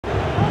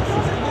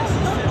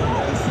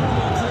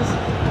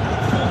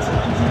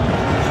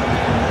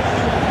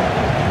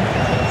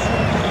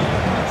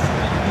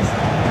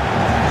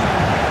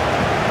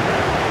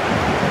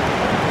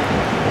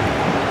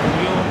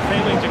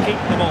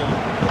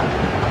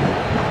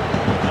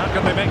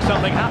they make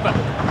something happen.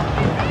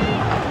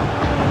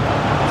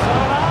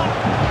 Salah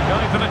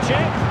going for the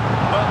chip,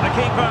 but the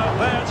keeper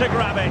there to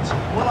grab it.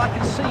 Well, I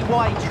can see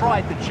why he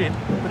tried the chip,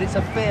 but it's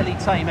a fairly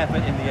tame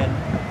effort in the end.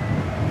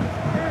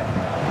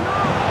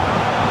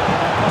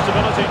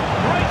 Possibility,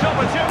 great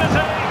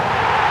opportunity,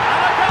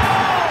 and a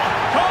goal!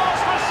 Calls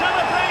for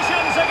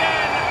celebrations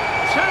again.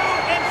 2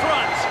 in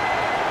front.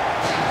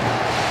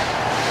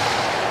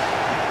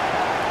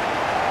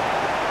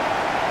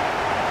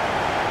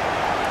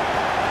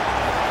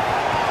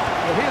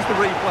 Well, here's the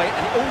replay,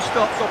 and it all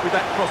starts off with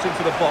that cross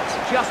into the box,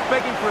 just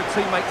begging for a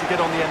teammate to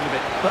get on the end of it.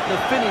 But the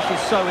finish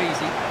is so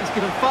easy. He's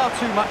given far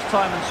too much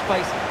time and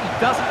space. He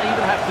doesn't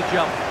even have to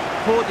jump.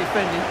 Poor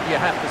defending, you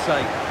have to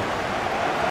say.